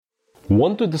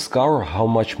Want to discover how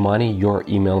much money your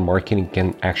email marketing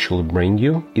can actually bring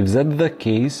you? If that's the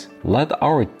case, let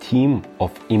our team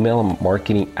of email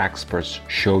marketing experts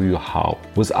show you how.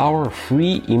 With our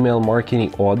free email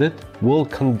marketing audit, we'll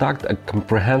conduct a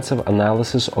comprehensive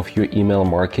analysis of your email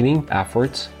marketing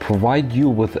efforts, provide you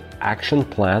with an action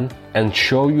plan, and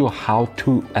show you how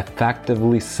to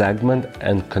effectively segment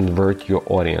and convert your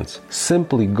audience.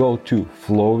 Simply go to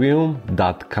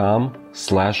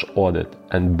flowium.com/audit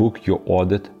and book your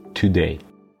audit today.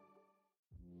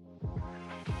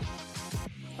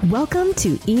 Welcome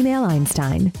to Email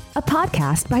Einstein, a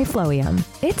podcast by Flowium.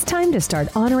 It's time to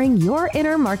start honoring your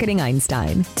inner marketing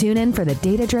Einstein. Tune in for the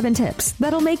data-driven tips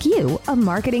that'll make you a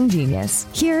marketing genius.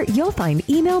 Here, you'll find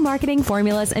email marketing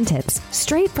formulas and tips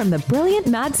straight from the brilliant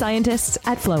mad scientists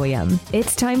at Flowium.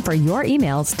 It's time for your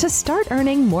emails to start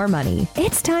earning more money.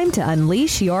 It's time to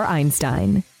unleash your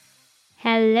Einstein.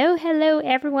 Hello,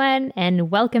 everyone, and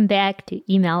welcome back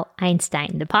to Email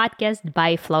Einstein, the podcast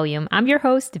by Flowium. I'm your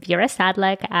host, Vera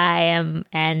Sadlak. I am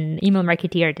an email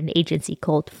marketer at an agency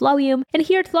called Flowium. And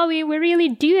here at Flowium, we really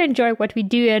do enjoy what we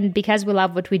do. And because we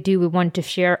love what we do, we want to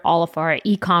share all of our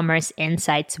e-commerce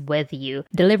insights with you,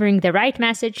 delivering the right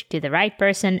message to the right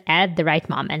person at the right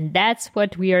moment. And that's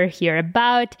what we are here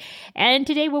about. And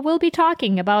today we will be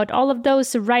talking about all of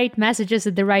those right messages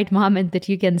at the right moment that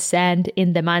you can send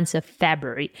in the months of February.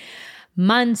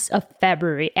 Months of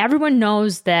February. Everyone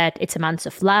knows that it's a month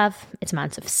of love, it's a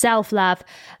month of self-love,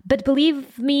 but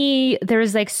believe me, there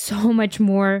is so much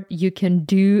more you can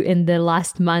do in the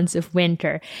last months of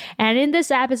winter. And in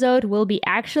this episode, we'll be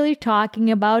actually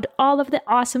talking about all of the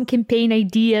awesome campaign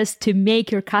ideas to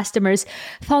make your customers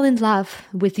fall in love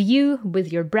with you,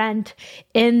 with your brand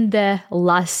in the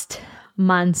last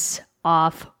months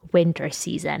of winter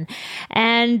season.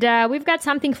 And we've got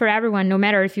something for everyone, no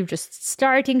matter if you're just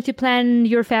starting to plan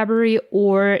your February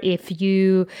or if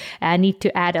you need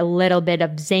to add a little bit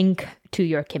of zinc to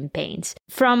your campaigns.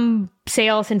 From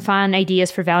sales and fun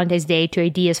ideas for Valentine's Day to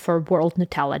ideas for World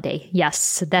Nutella Day.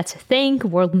 Yes, that's a thing.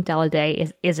 World Nutella Day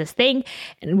is a thing,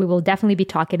 and we will definitely be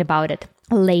talking about it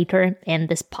later in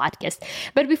this podcast.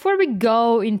 But before we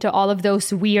go into all of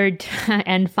those weird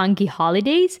and funky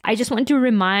holidays, I just want to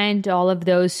remind all of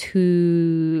those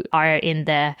who are in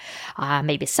the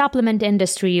maybe supplement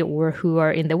industry or who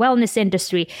are in the wellness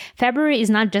industry, February is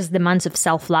not just the months of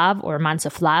self-love or months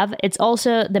of love, it's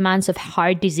also the months of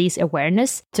heart disease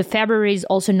awareness. So February is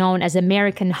also known as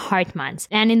American Heart Month.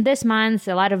 And in this month,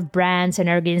 a lot of brands and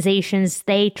organizations,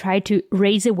 they try to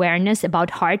raise awareness about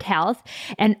heart health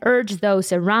and urge those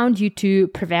around you to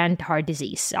prevent heart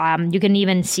disease. You can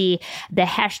even see the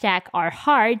hashtag Our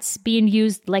Hearts being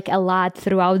used a lot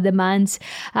throughout the months.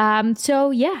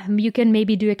 So yeah, you can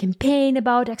maybe do a campaign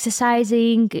about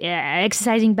exercising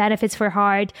benefits for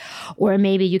heart, or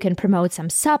maybe you can promote some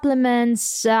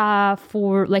supplements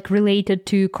for related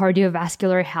to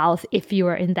cardiovascular health if you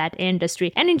are in that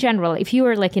industry. And in general, if you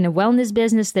are in a wellness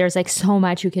business, there's so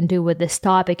much you can do with this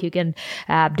topic. You can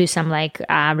do some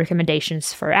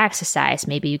recommendations for exercise.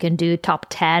 Maybe you can do top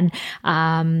 10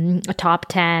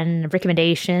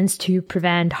 recommendations to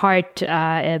prevent heart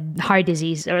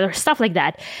disease or stuff like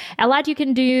that. A lot you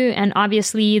can do. And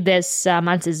obviously this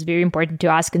month is very important to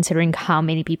us, considering how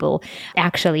many people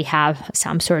actually have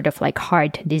some sort of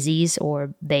heart disease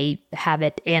or they have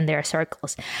it in their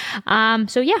circles.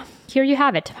 So yeah, here you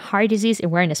have it, Heart Disease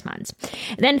Awareness Month.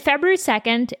 Then February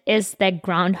 2nd is the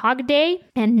Groundhog Day.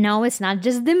 And no, it's not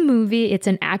just the movie, it's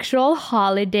an actual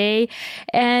holiday.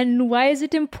 And why is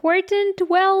it important?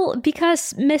 Well,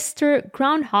 because Mr.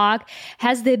 Groundhog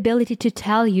has the ability to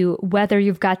tell you whether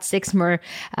you've got 6 more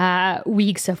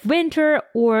weeks of winter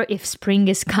or if spring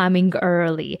is coming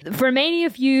early. For many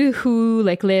of you who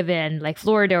live in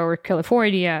Florida or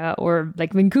California or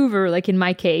Vancouver, in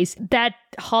my case, that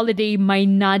holiday might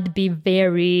not be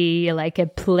very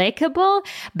applicable,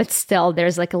 but still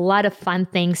there's a lot of fun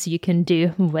things you can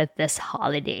do with this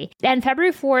holiday. And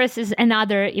February 4th is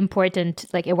another important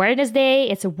awareness day.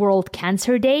 It's a World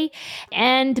Cancer Day,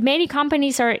 and many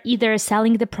companies are either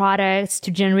selling the products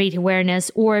to generate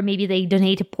awareness, or maybe they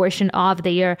donate a portion of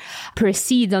their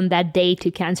proceeds on that day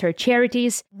to cancer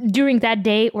charities during that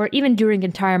day, or even during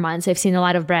entire months. I've seen a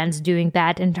lot of brands doing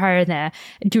that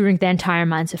during the entire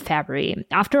months of February. game.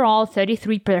 After all,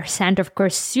 33% of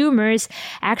consumers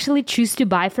actually choose to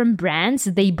buy from brands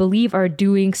they believe are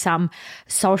doing some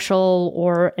social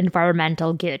or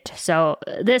environmental good. So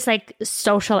this like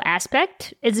social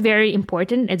aspect is very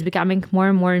important. It's becoming more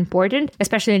and more important,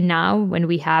 especially now when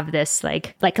we have this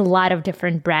like a lot of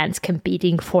different brands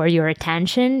competing for your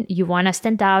attention. You want to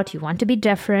stand out. You want to be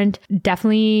different.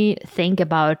 Definitely think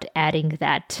about adding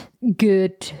that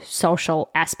good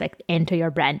social aspect into your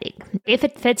branding. If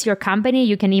it fits your company,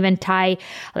 you can even tie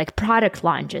like product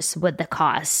launches with the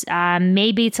cause.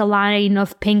 Maybe it's a line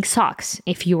of pink socks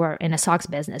if you are in a socks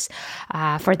business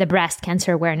for the Breast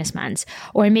Cancer Awareness Month,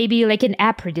 or maybe like an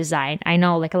app redesign. I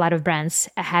know like a lot of brands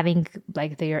having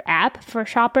like their app for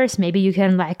shoppers. Maybe you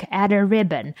can like add a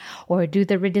ribbon or do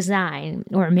the redesign,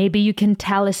 or maybe you can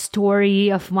tell a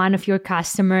story of one of your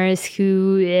customers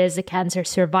who is a cancer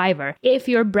survivor. If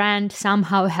your brand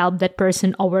somehow helped that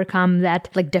person overcome that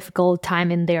like difficult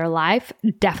time in their life,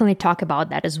 definitely talk about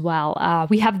that as well.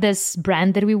 We have this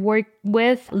brand that we work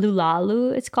with,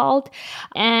 Lulalu it's called,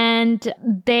 and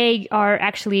they are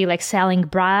actually like selling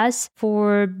bras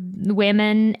for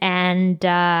women, and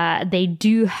they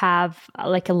do have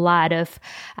like a lot of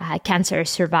cancer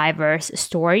survivors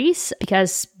stories,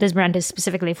 because this brand is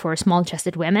specifically for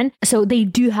small-chested women. So they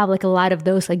do have like a lot of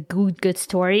those like good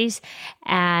stories,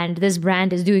 and this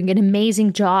brand is doing an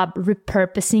amazing job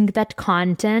repurposing that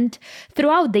content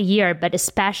throughout the year, but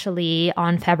especially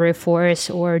on February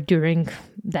 4th or during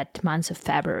that month of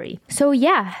February. So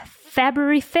yeah,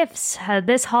 February 5th,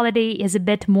 this holiday is a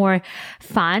bit more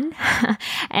fun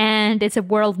and it's a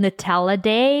World Nutella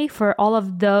Day for all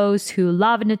of those who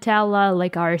love Nutella,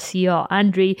 like our CEO,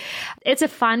 Andriy. It's a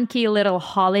funky little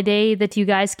holiday that you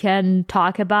guys can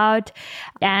talk about.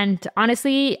 And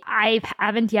honestly, I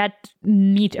haven't yet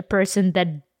met a person that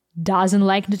doesn't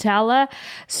like Nutella.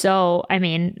 So, I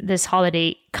mean, this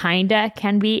holiday kinda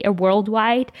can be a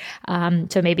worldwide.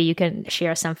 So maybe you can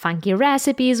share some funky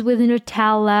recipes with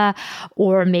Nutella,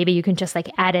 or maybe you can just like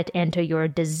add it into your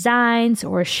designs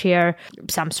or share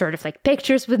some sort of like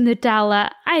pictures with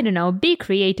Nutella. I don't know, be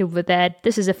creative with it.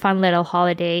 This is a fun little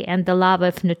holiday, and the love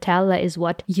of Nutella is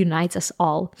what unites us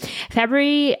all.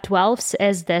 February 12th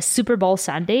is the Super Bowl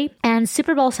Sunday, and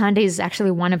Super Bowl Sunday is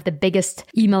actually one of the biggest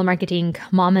email marketing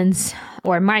moments,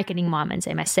 or marketing moments,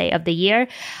 I must say, of the year.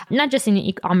 Not just in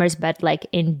e-commerce, but like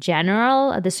in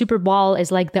general. The Super Bowl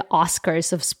is like the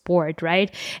Oscars of sport,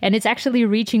 right? And it's actually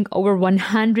reaching over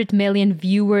 100 million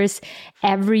viewers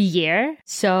every year.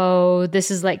 So this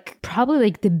is like probably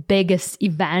like the biggest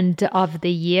event of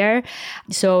the year.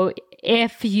 So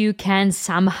if you can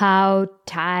somehow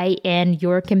tie in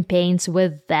your campaigns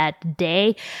with that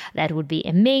day, that would be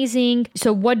amazing.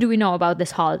 So what do we know about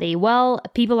this holiday? Well,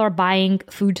 people are buying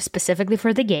food specifically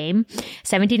for the game.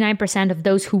 79% of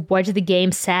those who watch the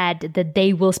game said that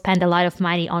they will spend a lot of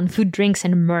money on food, drinks,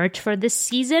 and merch for this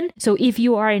season. So if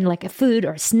you are in like a food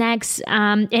or snacks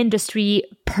industry,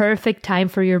 perfect time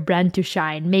for your brand to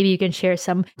shine. Maybe you can share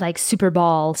some like Super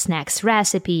Bowl snacks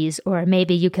recipes, or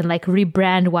maybe you can like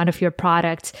rebrand one of your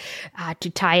products to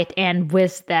tie it in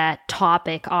with the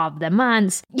topic of the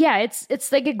month. Yeah,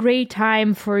 it's like a great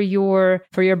time for your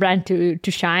brand to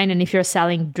shine. And if you're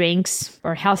selling drinks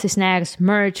or healthy snacks,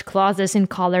 merch, clothes, and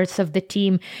colors of the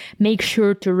team, make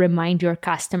sure to remind your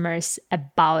customers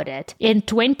about it. In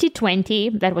 2020,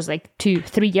 that was like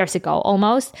 2-3 years ago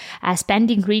almost,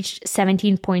 spending reached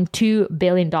 $17.2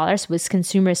 billion, with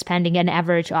consumers spending an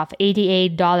average of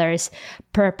 $88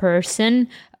 per person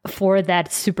for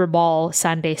that Super Bowl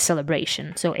Sunday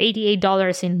celebration. So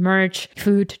 $88 in merch,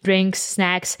 food, drinks,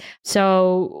 snacks.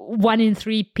 So 1 in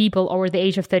 3 people over the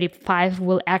age of 35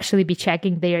 will actually be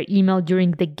checking their email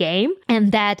during the game.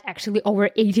 And that actually over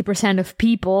 80% of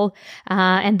people,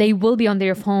 and they will be on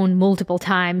their phone multiple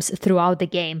times throughout the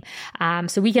game.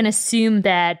 So we can assume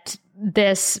that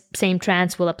this same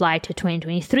trends will apply to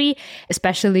 2023,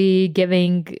 especially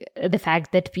given the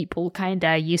fact that people kind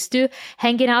of used to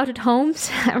hanging out at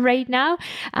homes right now.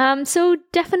 So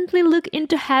definitely look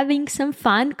into having some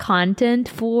fun content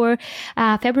for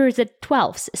February the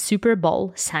 12th, Super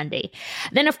Bowl Sunday.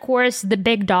 Then, of course, the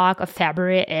big dog of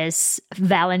February is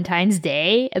Valentine's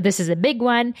Day. This is a big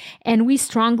one, and we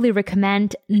strongly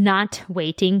recommend not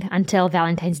waiting until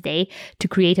Valentine's Day to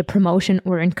create a promotion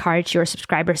or encourage your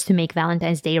subscribers to make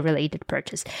Valentine's Day related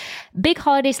purchase. Big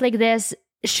holidays like this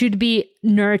should be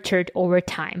nurtured over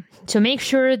time. So make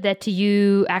sure that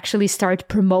you actually start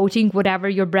promoting whatever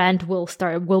your brand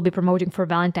will be promoting for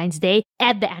Valentine's Day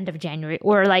at the end of January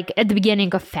or like at the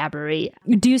beginning of February.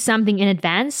 Do something in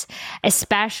advance,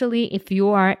 especially if you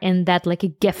are in that like a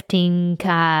gifting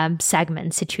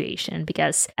segment situation,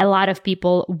 because a lot of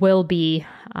people will be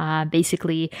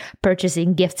basically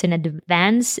purchasing gifts in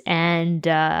advance. And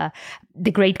the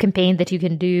great campaign that you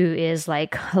can do is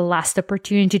like last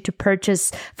opportunity to purchase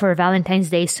for Valentine's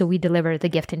Day, so we deliver the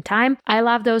gift in time. I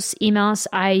love those emails.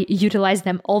 I utilize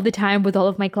them all the time with all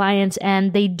of my clients,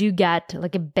 and they do get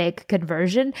like a big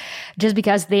conversion just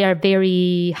because they are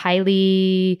very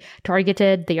highly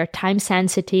targeted, they are time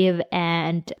sensitive,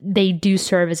 and they do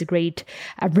serve as a great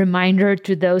reminder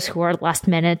to those who are last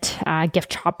minute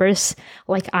gift shoppers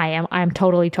like I am. I'm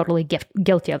totally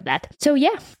guilty of that. So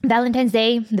yeah, Valentine's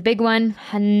Day, the big one.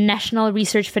 National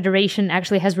Research Federation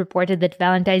actually has reported that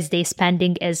Valentine's Day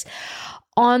spending is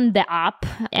on the up,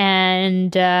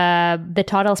 and the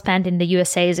total spent in the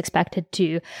USA is expected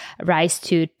to rise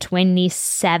to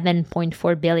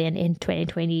 $27.4 billion in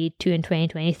 2022 and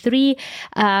 2023.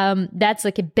 That's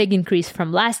like a big increase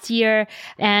from last year.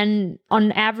 And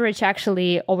on average,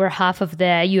 actually, over half of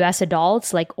the US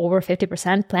adults, like over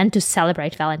 50%, plan to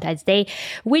celebrate Valentine's Day,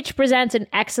 which presents an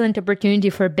excellent opportunity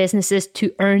for businesses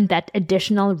to earn that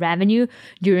additional revenue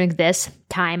during this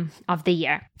time of the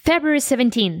year. February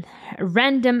 17th,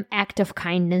 Random Act of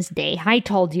Kindness Day. I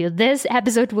told you this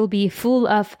episode will be full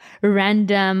of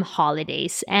random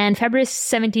holidays. And February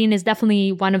 17th is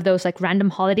definitely one of those like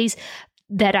random holidays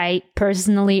that I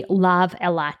personally love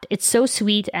a lot. It's so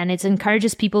sweet and it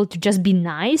encourages people to just be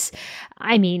nice.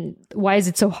 I mean, why is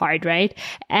it so hard, right?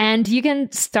 And you can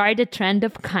start a trend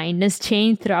of kindness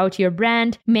chain throughout your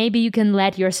brand. Maybe you can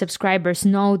let your subscribers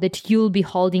know that you'll be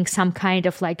holding some kind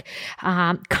of like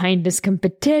kindness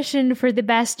competition for the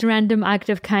best random act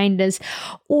of kindness.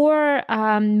 Or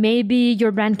maybe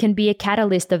your brand can be a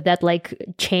catalyst of that like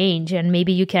change. And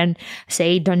maybe you can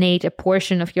say donate a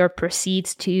portion of your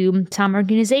proceeds to some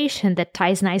organization that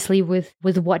ties nicely with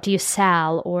what you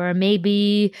sell. Or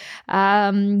maybe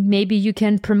you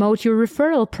can promote your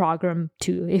referral program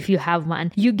too, if you have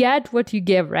one. You get what you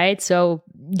give, right? So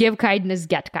give kindness,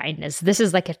 get kindness. This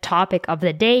is like a topic of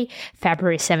the day,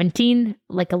 February 17,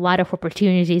 like a lot of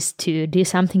opportunities to do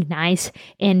something nice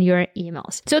in your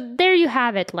emails. So there you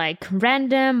have it, like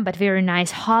random but very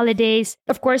nice holidays.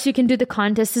 Of course, you can do the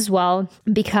contest as well,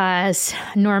 because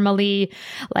normally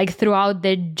like throughout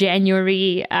the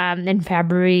January and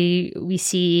February, we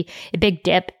see a big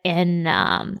dip in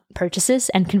purchases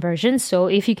and conversions. So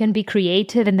if you can be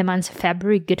creative in the months of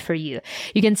February, good for you.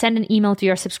 You can send an email to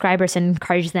your subscribers and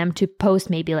encourage them to post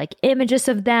maybe like images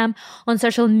of them on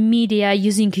social media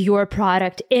using your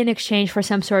product in exchange for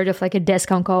some sort of like a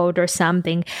discount code or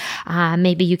something.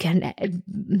 Maybe you can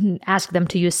ask them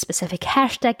to use specific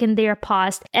hashtag in their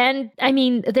post. And I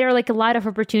mean, there are like a lot of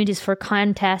opportunities for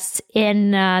contests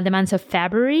in the months of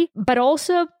February, but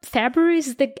also February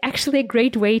is actually a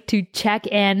great way to check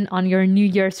in on your New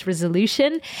Year's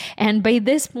resolution. And by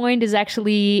this point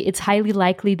it's highly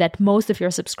likely that most of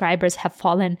your subscribers have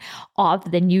fallen off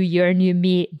the New Year, New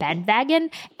Me bandwagon.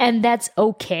 And that's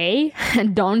okay.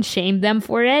 Don't shame them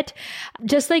for it.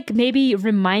 Just like maybe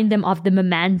remind them of the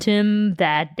momentum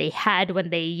that they had when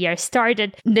the year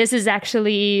started. This is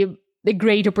actually a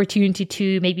great opportunity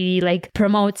to maybe like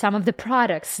promote some of the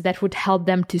products that would help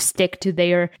them to stick to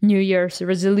their New Year's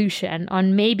resolution, or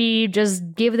maybe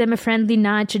just give them a friendly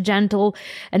nudge, a gentle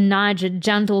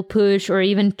push, or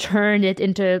even turn it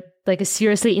into like a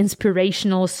seriously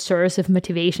inspirational source of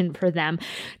motivation for them.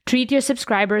 Treat your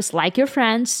subscribers like your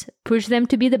friends, push them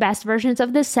to be the best versions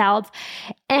of themselves.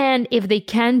 And if they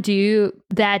can do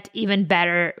that even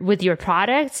better with your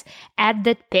products, add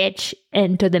that pitch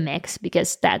into the mix,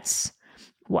 because that's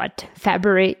what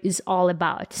February is all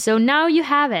about. So now you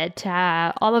have it,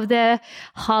 all of the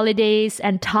holidays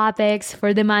and topics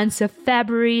for the months of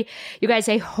February. You guys,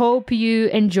 I hope you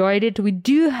enjoyed it. We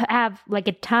do have like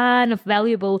a ton of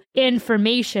valuable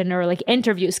information or like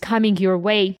interviews coming your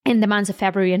way in the months of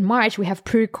February and March. We have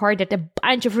pre-recorded a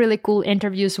bunch of really cool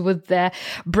interviews with the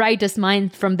brightest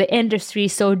minds from the industry.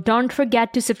 So don't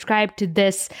forget to subscribe to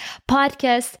this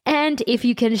podcast. And if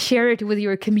you can share it with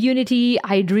your community,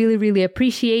 I'd really, really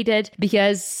appreciate it,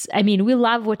 because I mean, we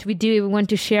love what we do. We want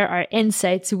to share our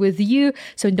insights with you.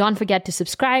 So don't forget to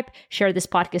subscribe, share this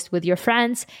podcast with your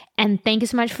friends. And thank you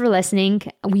so much for listening.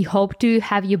 We hope to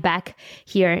have you back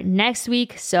here next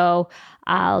week. So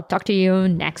I'll talk to you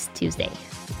next Tuesday.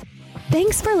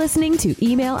 Thanks for listening to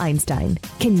Email Einstein.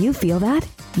 Can you feel that?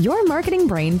 Your marketing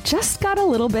brain just got a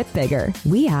little bit bigger.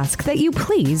 We ask that you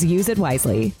please use it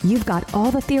wisely. You've got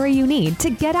all the theory you need to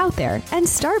get out there and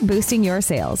start boosting your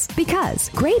sales, because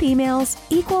great emails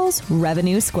equals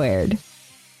revenue squared.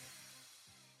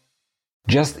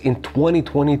 Just in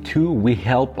 2022, we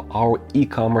help our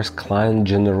e-commerce client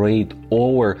generate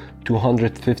over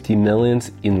 250 million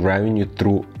in revenue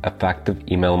through effective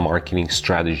email marketing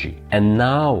strategy. And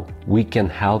now we can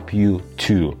help you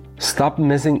too. Stop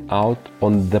missing out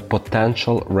on the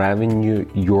potential revenue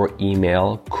your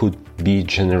email could be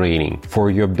generating for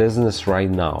your business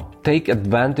right now. Take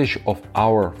advantage of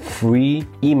our free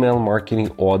email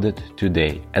marketing audit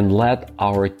today and let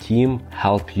our team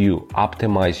help you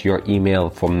optimize your email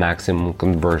for maximum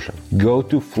conversion. Go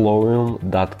to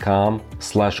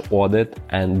flowium.com/audit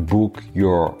and book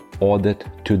your audit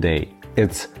today.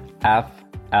 It's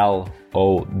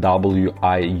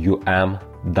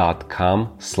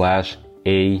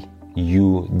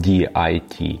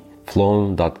FLOWIUM.com/AUDIT.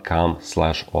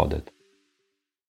 flowium.com/audit.